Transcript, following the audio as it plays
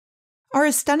Are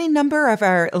a stunning number of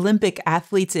our Olympic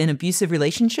athletes in abusive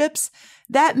relationships?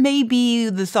 That may be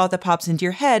the thought that pops into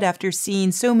your head after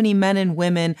seeing so many men and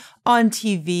women on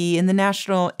TV in the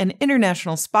national and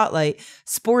international spotlight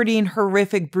sporting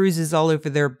horrific bruises all over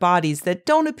their bodies that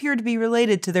don't appear to be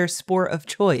related to their sport of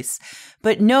choice.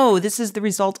 But no, this is the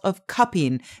result of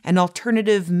cupping, an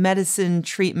alternative medicine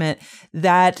treatment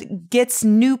that gets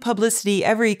new publicity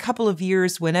every couple of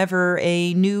years whenever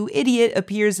a new idiot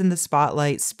appears in the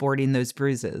spotlight sporting those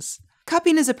bruises.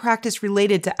 Cupping is a practice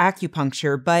related to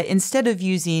acupuncture, but instead of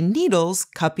using needles,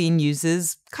 cupping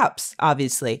uses cups,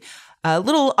 obviously.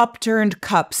 Little upturned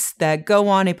cups that go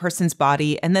on a person's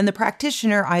body, and then the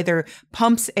practitioner either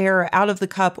pumps air out of the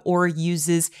cup or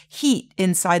uses heat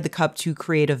inside the cup to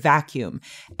create a vacuum.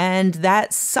 And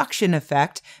that suction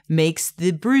effect makes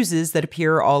the bruises that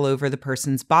appear all over the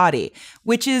person's body,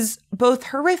 which is both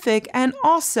horrific and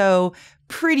also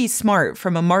pretty smart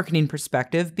from a marketing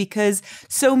perspective because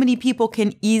so many people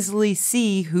can easily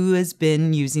see who has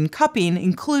been using cupping,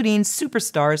 including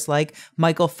superstars like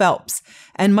Michael Phelps.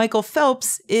 And Michael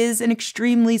Phelps is an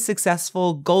extremely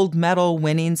successful gold medal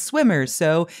winning swimmer,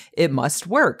 so it must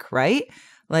work, right?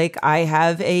 Like, I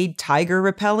have a tiger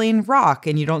repelling rock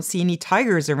and you don't see any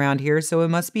tigers around here, so it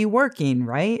must be working,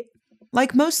 right?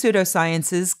 Like most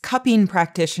pseudosciences, cupping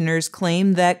practitioners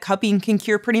claim that cupping can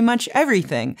cure pretty much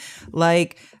everything,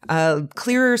 like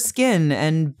clearer skin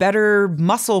and better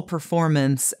muscle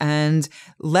performance and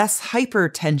less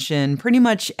hypertension. Pretty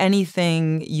much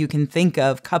anything you can think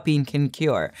of, cupping can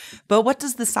cure. But what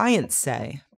does the science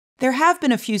say? There have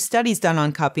been a few studies done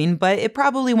on cupping, but it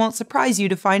probably won't surprise you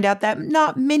to find out that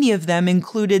not many of them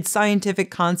included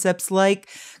scientific concepts like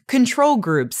control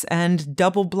groups and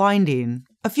double blinding.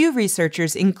 A few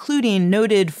researchers, including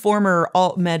noted former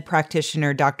alt-med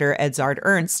practitioner Dr. Edzard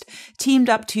Ernst,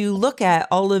 teamed up to look at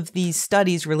all of these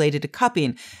studies related to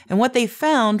cupping. And what they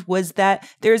found was that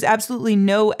there's absolutely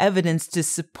no evidence to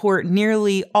support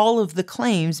nearly all of the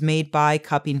claims made by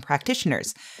cupping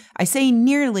practitioners. I say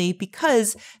nearly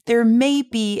because there may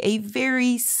be a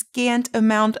very scant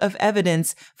amount of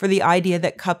evidence for the idea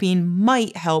that cupping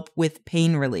might help with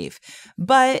pain relief.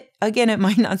 But again, it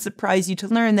might not surprise you to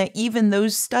learn that even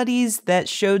those studies that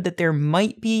showed that there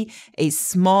might be a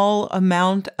small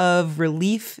amount of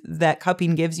relief that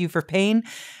cupping gives you for pain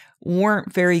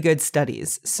weren't very good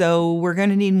studies. So we're going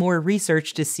to need more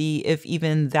research to see if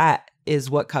even that is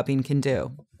what cupping can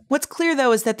do. What's clear,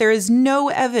 though, is that there is no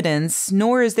evidence,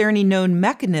 nor is there any known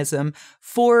mechanism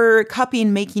for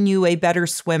cupping making you a better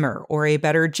swimmer or a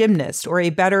better gymnast or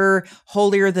a better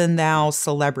holier-than-thou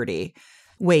celebrity.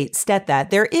 Wait, stat that.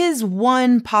 There is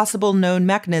one possible known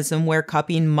mechanism where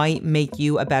cupping might make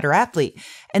you a better athlete,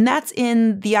 and that's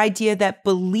in the idea that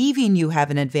believing you have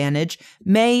an advantage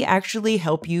may actually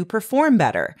help you perform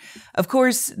better. Of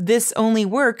course, this only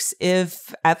works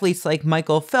if athletes like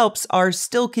Michael Phelps are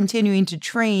still continuing to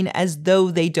train as though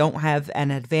they don't have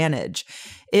an advantage.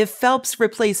 If Phelps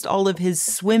replaced all of his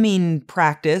swimming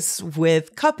practice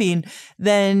with cupping,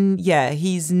 then yeah,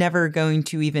 he's never going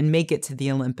to even make it to the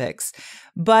Olympics.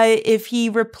 But if he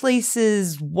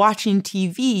replaces watching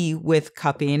TV with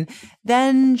cupping,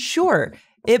 then sure,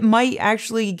 it might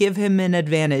actually give him an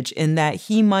advantage in that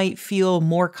he might feel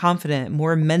more confident,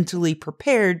 more mentally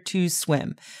prepared to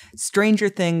swim. Stranger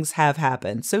things have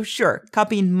happened. So sure,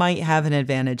 cupping might have an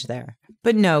advantage there.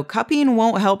 But no, cupping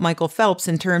won't help Michael Phelps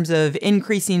in terms of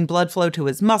increasing blood flow to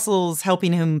his muscles,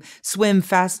 helping him swim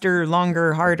faster,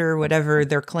 longer, harder, whatever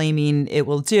they're claiming it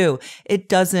will do. It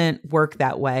doesn't work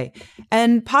that way.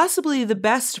 And possibly the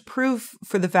best proof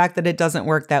for the fact that it doesn't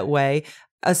work that way,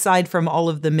 aside from all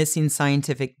of the missing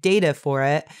scientific data for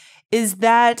it, is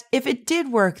that if it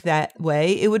did work that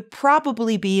way, it would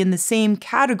probably be in the same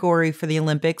category for the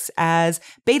Olympics as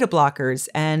beta blockers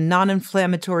and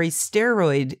non-inflammatory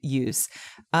steroid use.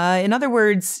 In other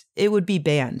words, it would be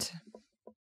banned.